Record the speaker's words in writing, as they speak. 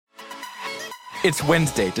It's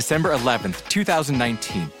Wednesday, December 11th,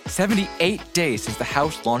 2019, 78 days since the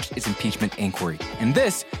House launched its impeachment inquiry. And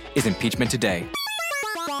this is Impeachment Today.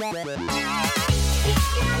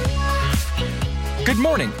 Good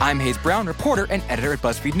morning, I'm Hayes Brown, reporter and editor at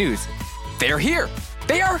BuzzFeed News. They're here!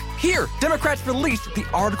 They are here! Democrats released the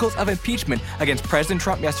articles of impeachment against President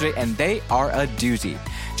Trump yesterday, and they are a doozy.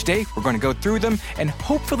 Today, we're going to go through them and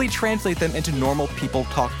hopefully translate them into normal people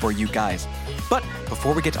talk for you guys. But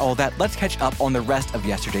before we get to all that, let's catch up on the rest of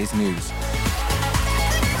yesterday's news.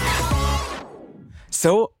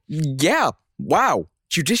 So, wow.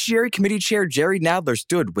 Judiciary Committee Chair Jerry Nadler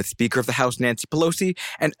stood with Speaker of the House Nancy Pelosi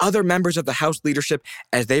and other members of the House leadership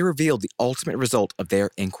as they revealed the ultimate result of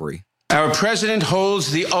their inquiry. Our president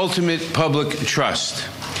holds the ultimate public trust.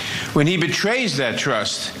 When he betrays that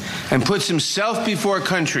trust and puts himself before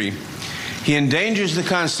country, he endangers the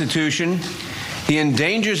Constitution, he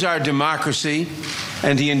endangers our democracy,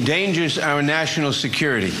 and he endangers our national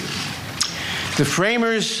security. The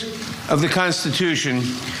framers of the Constitution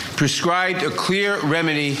prescribed a clear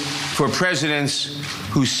remedy for presidents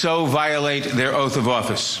who so violate their oath of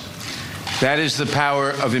office. That is the power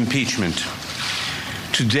of impeachment.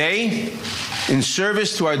 Today, in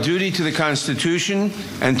service to our duty to the Constitution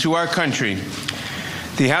and to our country,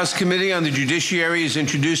 the House Committee on the Judiciary is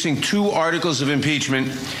introducing 2 articles of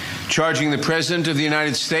impeachment charging the President of the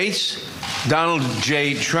United States, Donald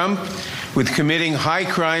J. Trump, with committing high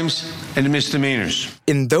crimes and misdemeanors.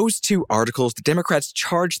 In those 2 articles, the Democrats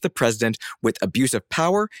charged the president with abuse of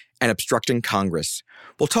power and obstructing Congress.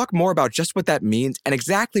 We'll talk more about just what that means and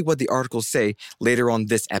exactly what the articles say later on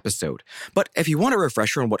this episode. But if you want a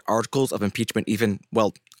refresher on what articles of impeachment even,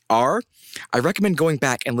 are, I recommend going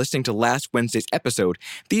back and listening to last Wednesday's episode.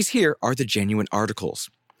 These here are the genuine articles.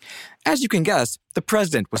 As you can guess, the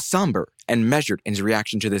president was somber and measured in his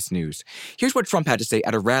reaction to this news. Here's what Trump had to say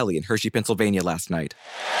at a rally in Hershey, Pennsylvania last night.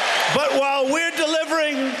 But while we're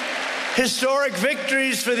delivering historic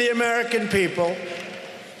victories for the American people,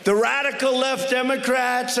 the radical left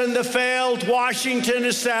Democrats and the failed Washington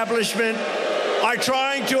establishment are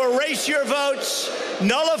trying to erase your votes,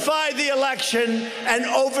 nullify the election, and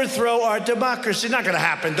overthrow our democracy. Not going to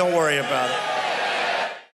happen. Don't worry about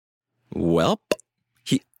it. Well,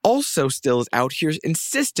 he also still is out here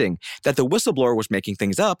insisting that the whistleblower was making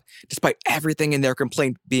things up, despite everything in their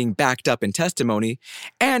complaint being backed up in testimony,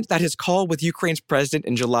 and that his call with Ukraine's president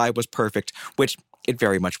in July was perfect, which it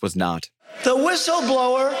very much was not. The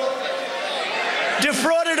whistleblower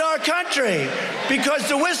defrauded our country because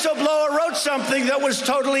the whistleblower wrote something that was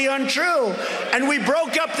totally untrue, and we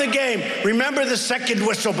broke up the game. Remember, the second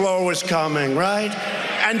whistleblower was coming, right?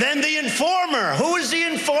 And then the informer. Who is the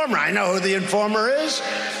informer? I know who the informer is.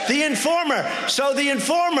 The informer. So the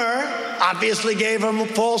informer obviously gave him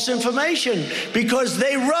false information because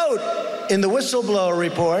they wrote in the whistleblower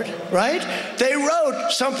report, right? They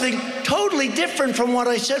wrote something totally different from what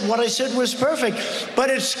I said. What I said was perfect, but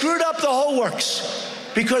it screwed up the whole works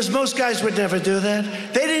because most guys would never do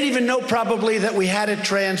that. They didn't even know probably that we had it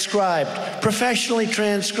transcribed, professionally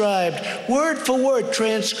transcribed, word for word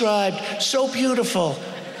transcribed, so beautiful.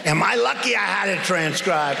 Am I lucky I had it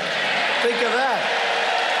transcribed? Think of that.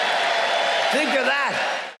 Think of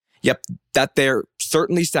that. Yep, that there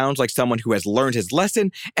certainly sounds like someone who has learned his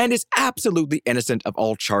lesson and is absolutely innocent of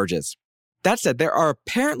all charges. That said, there are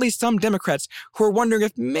apparently some Democrats who are wondering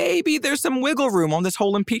if maybe there's some wiggle room on this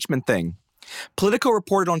whole impeachment thing. Politico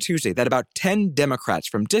reported on Tuesday that about 10 Democrats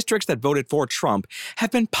from districts that voted for Trump have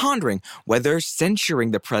been pondering whether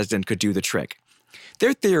censuring the president could do the trick.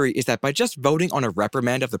 Their theory is that by just voting on a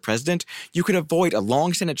reprimand of the president, you could avoid a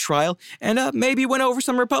long Senate trial and maybe win over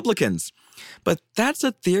some Republicans. But that's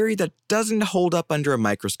a theory that doesn't hold up under a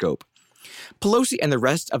microscope. Pelosi and the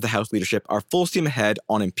rest of the House leadership are full steam ahead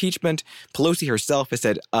on impeachment. Pelosi herself has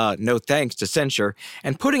said no thanks to censure,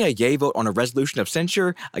 and putting a yay vote on a resolution of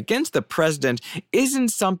censure against the president isn't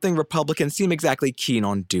something Republicans seem exactly keen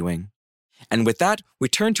on doing. And with that, we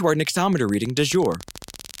turn to our Nixometer reading du jour.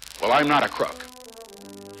 Well, I'm not a crook.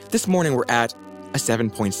 This morning we're at a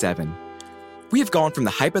 7.7. We have gone from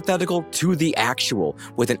the hypothetical to the actual,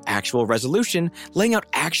 with an actual resolution laying out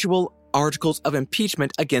actual articles of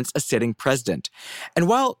impeachment against a sitting president. And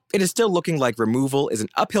while it is still looking like removal is an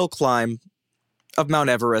uphill climb of Mount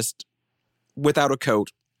Everest without a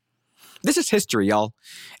coat, this is history, y'all,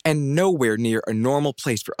 and nowhere near a normal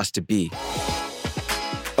place for us to be.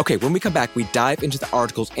 Okay, when we come back, we dive into the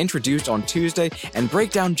articles introduced on Tuesday and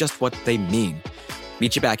break down just what they mean.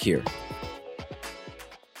 Meet you back here.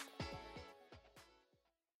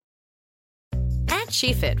 At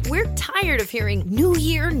SheFit, we're tired of hearing new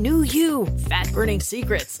year, new you, fat-burning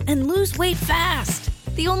secrets, and lose weight fast.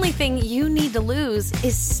 The only thing you need to lose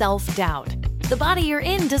is self-doubt. The body you're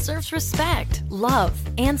in deserves respect, love,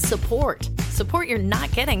 and support. Support you're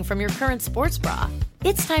not getting from your current sports bra.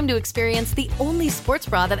 It's time to experience the only sports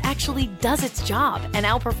bra that actually does its job and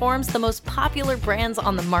outperforms the most popular brands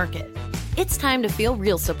on the market. It's time to feel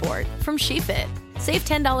real support from SheFit. Save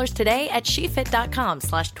 $10 today at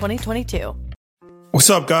SheFit.com/2022. What's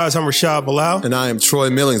up, guys? I'm Rashad Bilal. And I am Troy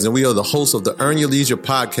Millings, and we are the hosts of the Earn Your Leisure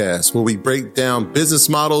podcast, where we break down business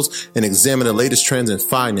models and examine the latest trends in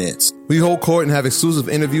finance. We hold court and have exclusive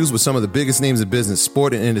interviews with some of the biggest names in business,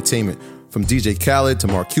 sport, and entertainment. From DJ Khaled to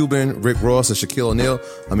Mark Cuban, Rick Ross, and Shaquille O'Neal.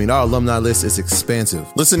 Our alumni list is expansive.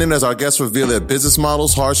 Listen in as our guests reveal their business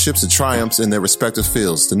models, hardships, and triumphs in their respective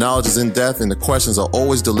fields. The knowledge is in depth, and the questions are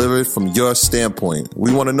always delivered from your standpoint.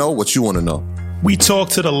 We want to know what you want to know. We talk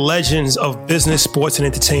to the legends of business, sports, and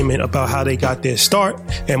entertainment about how they got their start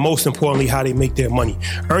and, most importantly, how they make their money.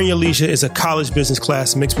 Earn Your Leisure is a college business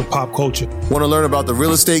class mixed with pop culture. Want to learn about the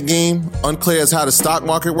real estate game? Unclear as how the stock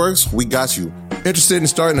market works? We got you. Interested in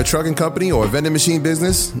starting a trucking company or a vending machine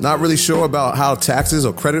business? Not really sure about how taxes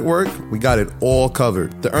or credit work? We got it all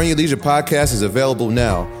covered. The Earn Your Leisure podcast is available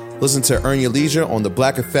now. Listen to Earn Your Leisure on the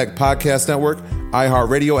Black Effect Podcast Network,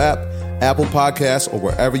 iHeartRadio app, Apple Podcasts, or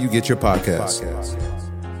wherever you get your podcasts.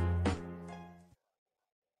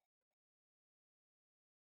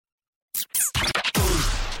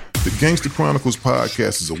 The Gangster Chronicles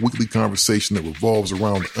podcast is a weekly conversation that revolves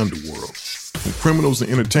around the underworld. From criminals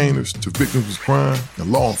and entertainers to victims of crime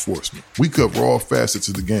and law enforcement, we cover all facets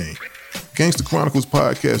of the game. Gangster Chronicles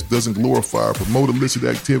podcast doesn't glorify or promote illicit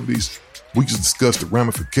activities. We just discuss the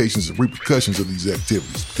ramifications and repercussions of these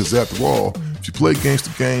activities. Because after all, if you play gangster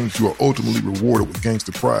games, you are ultimately rewarded with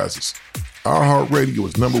gangster prizes. iHeartRadio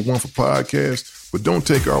is #1 for podcasts, but don't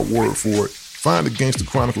take our word for it. Find the Gangster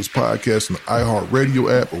Chronicles podcast on the iHeartRadio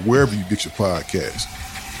app or wherever you get your podcasts.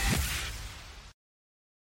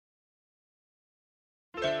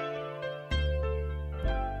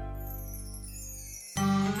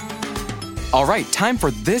 All right, time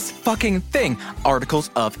for this fucking thing, Articles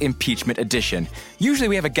of Impeachment edition. Usually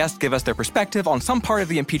we have a guest give us their perspective on some part of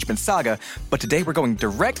the impeachment saga, but today we're going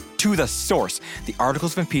direct to the source, the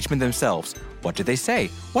Articles of Impeachment themselves. What do they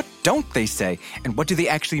say? What don't they say? And what do they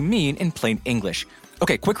actually mean in plain English?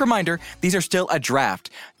 Okay, quick reminder, these are still a draft.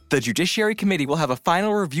 The Judiciary Committee will have a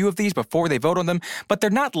final review of these before they vote on them, but they're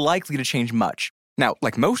not likely to change much. Now,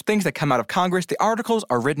 like most things that come out of Congress, the articles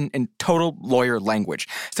are written in total lawyer language.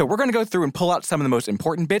 So we're going to go through and pull out some of the most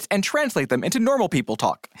important bits and translate them into normal people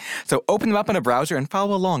talk. So open them up in a browser and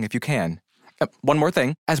follow along if you can. One more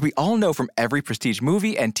thing. As we all know from every prestige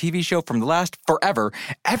movie and TV show from the last forever,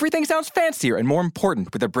 everything sounds fancier and more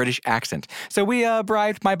important with a British accent. So we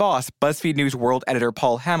bribed my boss, BuzzFeed News World editor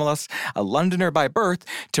Paul Hamilas, a Londoner by birth,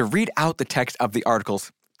 to read out the text of the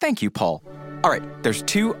articles. Thank you, Paul. All right, there's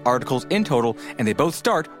 2 articles in total, and they both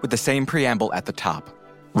start with the same preamble at the top.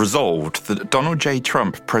 Resolved that Donald J.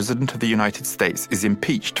 Trump, President of the United States, is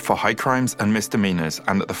impeached for high crimes and misdemeanors,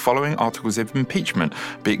 and that the following articles of impeachment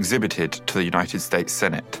be exhibited to the United States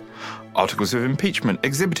Senate. Articles of impeachment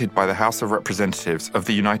exhibited by the House of Representatives of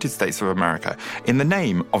the United States of America in the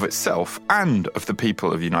name of itself and of the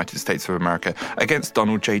people of the United States of America against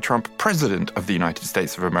Donald J. Trump, President of the United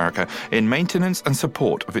States of America, in maintenance and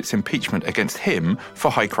support of its impeachment against him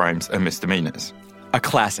for high crimes and misdemeanors. A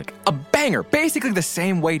classic. A banger. Basically the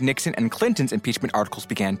same way Nixon and Clinton's impeachment articles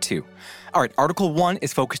began too. All right, Article 1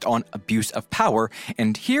 is focused on abuse of power,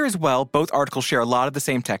 and here as well, both articles share a lot of the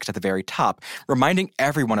same text at the very top, reminding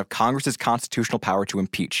everyone of Congress's constitutional power to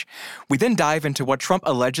impeach. We then dive into what Trump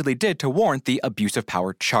allegedly did to warrant the abuse of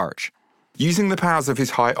power charge. Using the powers of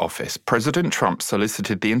his high office, President Trump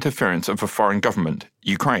solicited the interference of a foreign government,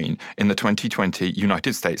 Ukraine, in the 2020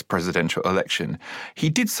 United States presidential election. He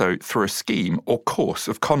did so through a scheme or course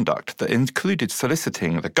of conduct that included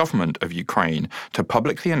soliciting the government of Ukraine to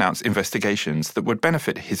publicly announce investigations that would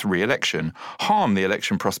benefit his re-election, harm the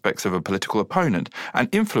election prospects of a political opponent, and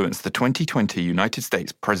influence the 2020 United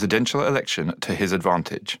States presidential election to his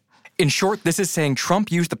advantage. In short, this is saying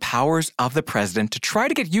Trump used the powers of the president to try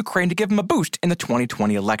to get Ukraine to give him a boost in the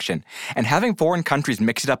 2020 election. And having foreign countries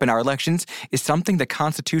mix it up in our elections is something the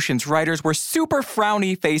Constitution's writers were super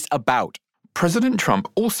frowny face about. President Trump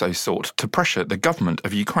also sought to pressure the government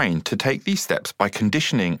of Ukraine to take these steps by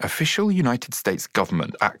conditioning official United States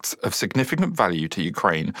government acts of significant value to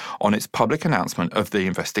Ukraine on its public announcement of the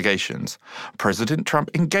investigations. President Trump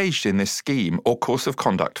engaged in this scheme or course of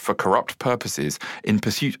conduct for corrupt purposes in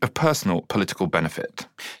pursuit of personal political benefit.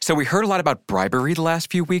 So we heard a lot about bribery the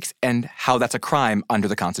last few weeks and how that's a crime under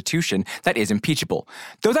the Constitution that is impeachable.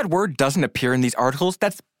 Though that word doesn't appear in these articles,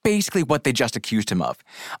 that's basically what they just accused him of.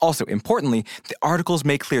 Also, importantly, the articles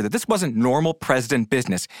make clear that this wasn't normal president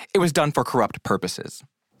business. It was done for corrupt purposes.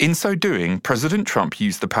 In so doing, President Trump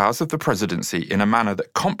used the powers of the presidency in a manner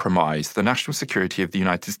that compromised the national security of the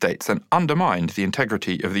United States and undermined the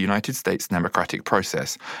integrity of the United States democratic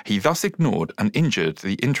process. He thus ignored and injured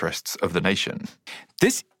the interests of the nation.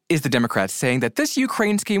 This is the Democrats saying that this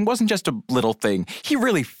Ukraine scheme wasn't just a little thing. He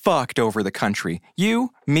really fucked over the country. You,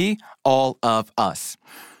 me, all of us.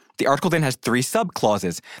 The article then has 3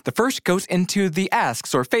 sub-clauses. The first goes into the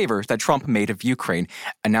asks or favors that Trump made of Ukraine,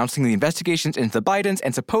 announcing the investigations into the Bidens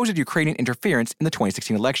and supposed Ukrainian interference in the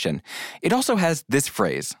 2016 election. It also has this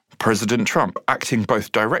phrase: President Trump acting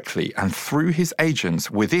both directly and through his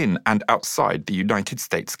agents within and outside the United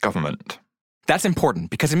States government. That's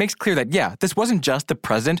important because it makes clear that, yeah, this wasn't just the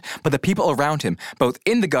president, but the people around him, both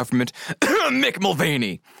in the government, Mick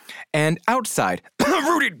Mulvaney, and outside,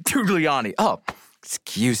 Rudy Giuliani. Oh,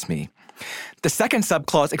 excuse me. The second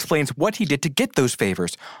subclause explains what he did to get those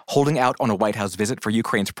favors, holding out on a White House visit for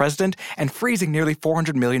Ukraine's president and freezing nearly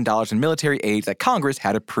 $400 million in military aid that Congress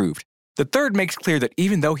had approved. The third makes clear that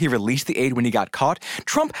even though he released the aid when he got caught,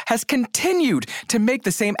 Trump has continued to make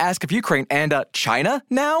the same ask of Ukraine and China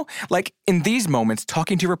now, like in these moments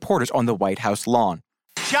talking to reporters on the White House lawn.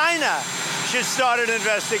 China should start an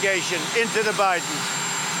investigation into the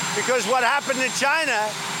Bidens, because what happened in China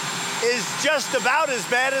is just about as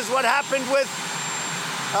bad as what happened with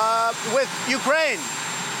Ukraine.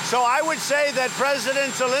 So I would say that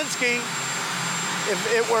President Zelensky,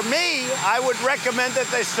 if it were me, I would recommend that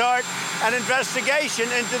they start an investigation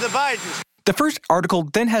into the Bidens. The first article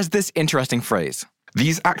then has this interesting phrase: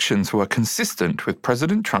 These actions were consistent with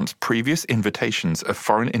President Trump's previous invitations of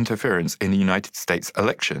foreign interference in the United States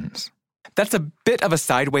elections. That's a bit of a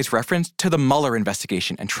sideways reference to the Mueller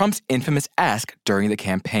investigation and Trump's infamous ask during the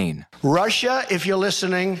campaign. Russia, if you're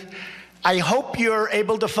listening, I hope you're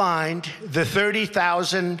able to find the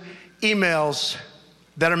 30,000 emails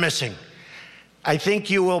that are missing. I think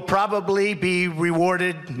you will probably be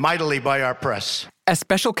rewarded mightily by our press. As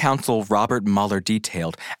special counsel Robert Mueller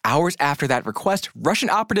detailed, hours after that request, Russian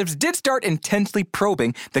operatives did start intensely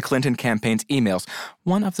probing the Clinton campaign's emails.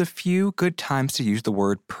 One of the few good times to use the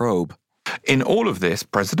word probe. In all of this,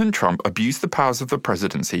 President Trump abused the powers of the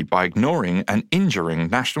presidency by ignoring and injuring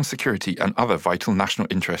national security and other vital national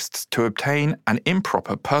interests to obtain an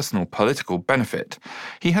improper personal political benefit.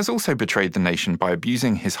 He has also betrayed the nation by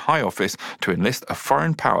abusing his high office to enlist a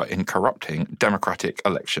foreign power in corrupting democratic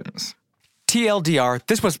elections. TLDR,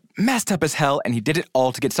 this was messed up as hell, and he did it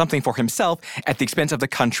all to get something for himself at the expense of the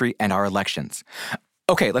country and our elections.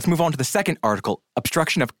 Okay, let's move on to the second article,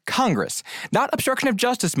 obstruction of Congress. Not obstruction of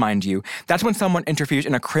justice, mind you. That's when someone interferes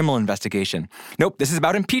in a criminal investigation. Nope, this is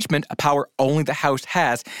about impeachment, a power only the House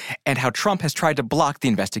has, and how Trump has tried to block the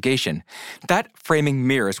investigation. That framing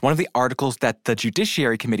mirrors one of the articles that the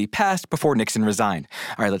Judiciary Committee passed before Nixon resigned.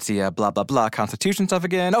 All right, let's see, blah, blah, blah, Constitution stuff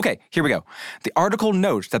again. Okay, here we go. The article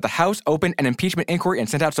notes that the House opened an impeachment inquiry and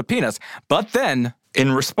sent out subpoenas, but then...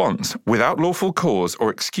 In response, without lawful cause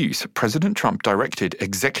or excuse, President Trump directed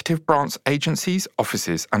executive branch agencies,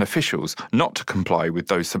 offices, and officials not to comply with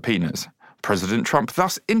those subpoenas. President Trump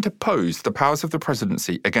thus interposed the powers of the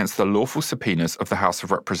presidency against the lawful subpoenas of the House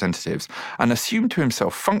of Representatives and assumed to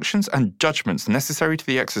himself functions and judgments necessary to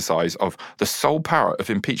the exercise of the sole power of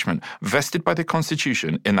impeachment vested by the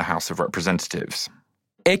Constitution in the House of Representatives.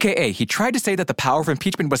 AKA, he tried to say that the power of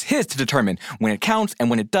impeachment was his to determine when it counts and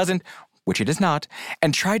when it doesn't, which it is not,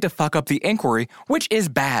 and tried to fuck up the inquiry, which is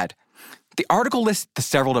bad. The article lists the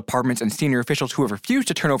several departments and senior officials who have refused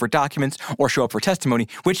to turn over documents or show up for testimony,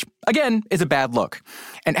 which, again, is a bad look.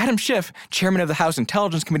 And Adam Schiff, chairman of the House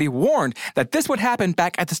Intelligence Committee, warned that this would happen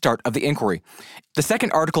back at the start of the inquiry. The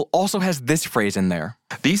second article also has this phrase in there.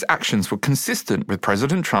 These actions were consistent with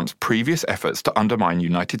President Trump's previous efforts to undermine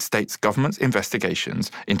United States government's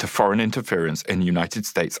investigations into foreign interference in United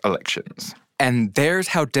States elections. And there's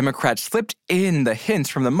how Democrats slipped in the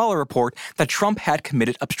hints from the Mueller report that Trump had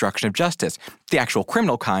committed obstruction of justice, the actual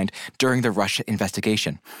criminal kind, during the Russia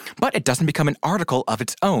investigation. But it doesn't become an article of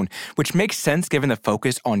its own, which makes sense given the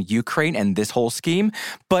focus on Ukraine and this whole scheme,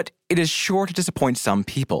 but it is sure to disappoint some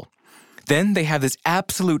people. Then they have this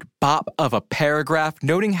absolute bop of a paragraph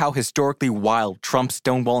noting how historically wild Trump's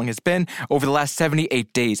stonewalling has been over the last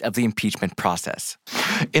 78 days of the impeachment process.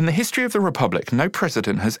 In the history of the Republic, no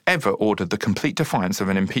president has ever ordered the complete defiance of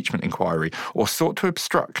an impeachment inquiry or sought to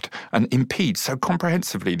obstruct and impede so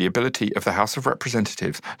comprehensively the ability of the House of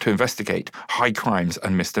Representatives to investigate high crimes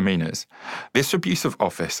and misdemeanors. This abuse of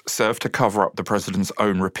office served to cover up the president's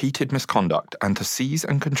own repeated misconduct and to seize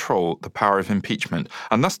and control the power of impeachment,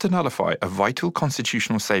 and thus to nullify a vital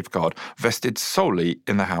constitutional safeguard vested solely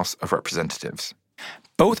in the House of Representatives.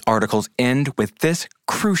 Both articles end with this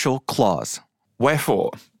crucial clause.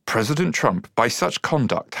 Wherefore, President Trump, by such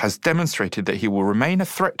conduct, has demonstrated that he will remain a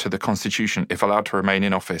threat to the Constitution if allowed to remain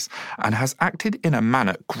in office, and has acted in a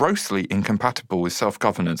manner grossly incompatible with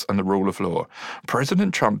self-governance and the rule of law.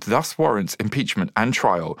 President Trump thus warrants impeachment and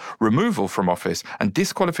trial, removal from office, and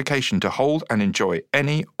disqualification to hold and enjoy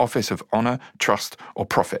any office of honor, trust, or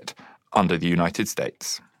profit under the United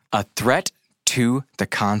States. A threat to the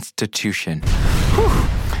Constitution. Whew.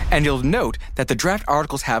 And you'll note that the draft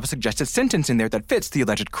articles have a suggested sentence in there that fits the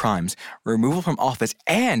alleged crimes: removal from office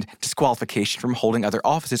and disqualification from holding other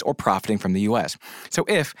offices or profiting from the U.S. So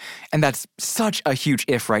if, and that's such a huge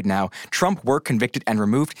if right now, Trump were convicted and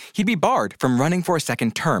removed, he'd be barred from running for a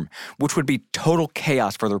second term, which would be total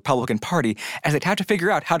chaos for the Republican Party as they'd have to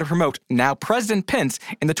figure out how to promote now President Pence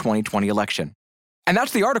in the 2020 election. And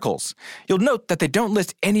that's the articles. You'll note that they don't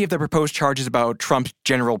list any of the proposed charges about Trump's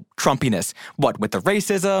general Trumpiness. What with the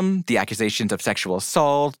racism, the accusations of sexual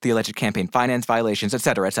assault, the alleged campaign finance violations,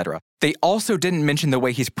 etc., etc. They also didn't mention the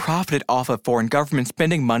way he's profited off of foreign governments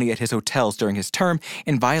spending money at his hotels during his term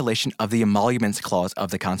in violation of the Emoluments Clause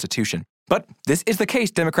of the Constitution. But this is the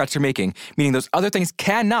case Democrats are making, meaning those other things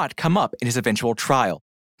cannot come up in his eventual trial.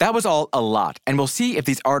 That was all a lot, and we'll see if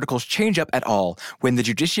these articles change up at all when the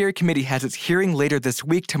Judiciary Committee has its hearing later this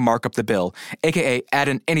week to mark up the bill, aka add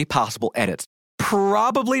in any possible edits.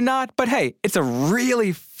 Probably not, but hey, it's a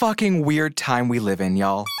really fucking weird time we live in,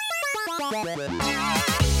 y'all.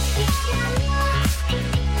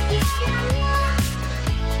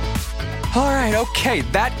 Alright, okay,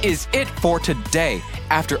 that is it for today.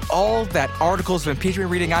 After all that articles of impeachment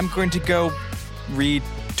reading, I'm going to go read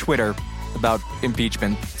Twitter about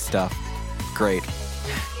impeachment stuff. Great.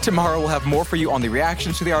 Tomorrow we'll have more for you on the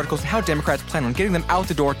reactions to the articles and how Democrats plan on getting them out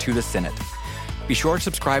the door to the Senate. Be sure to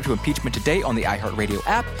subscribe to Impeachment Today on the iHeartRadio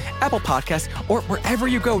app, Apple Podcasts, or wherever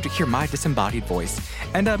you go to hear my disembodied voice.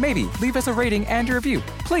 And maybe leave us a rating and a review,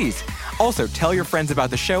 please. Also, tell your friends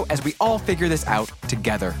about the show as we all figure this out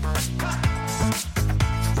together.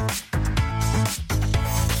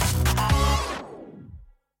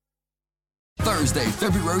 Thursday,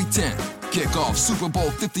 February 10th. Kick off Super Bowl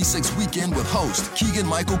 56 weekend with host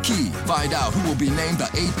Keegan-Michael Key. Find out who will be named the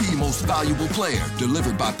AP Most Valuable Player,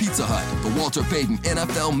 delivered by Pizza Hut, the Walter Payton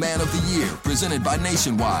NFL Man of the Year, presented by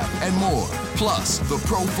Nationwide, and more. Plus, the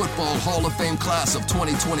Pro Football Hall of Fame class of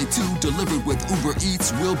 2022, delivered with Uber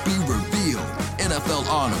Eats, will be revealed. NFL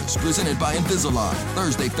Honors, presented by Invisalign,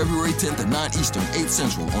 Thursday, February 10th at 9 Eastern, 8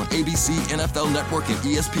 Central on ABC, NFL Network, and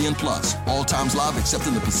ESPN+. All times live except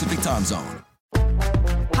in the Pacific Time Zone.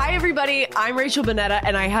 Hi, everybody. I'm Rachel Bonnetta,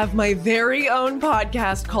 and I have my very own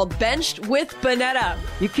podcast called Benched with Bonnetta.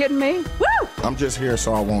 You kidding me? Woo! I'm just here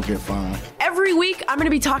so I won't get fined. Every week, I'm going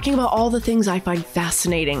to be talking about all the things I find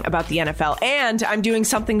fascinating about the NFL, and I'm doing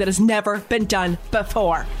something that has never been done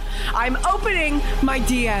before. I'm opening my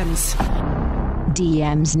DMs.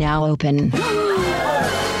 DMs now open.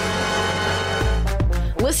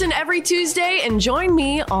 Listen every Tuesday and join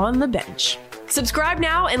me on the bench. Subscribe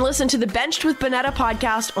now and listen to the Benched with Bonnetta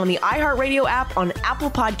podcast on the iHeartRadio app, on Apple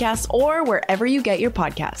Podcasts, or wherever you get your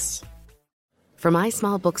podcasts. For my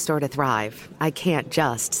small bookstore to thrive, I can't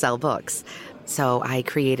just sell books. So I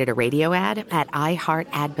created a radio ad at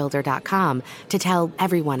iHeartAdBuilder.com to tell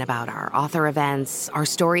everyone about our author events, our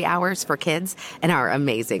story hours for kids, and our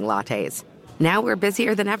amazing lattes. Now we're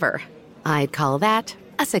busier than ever. I'd call that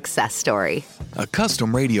a success story. A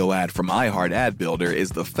custom radio ad from iHeart Ad Builder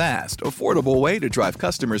is the fast, affordable way to drive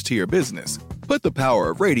customers to your business. Put the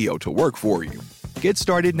power of radio to work for you. Get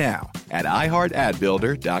started now at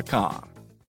iHeartAdBuilder.com.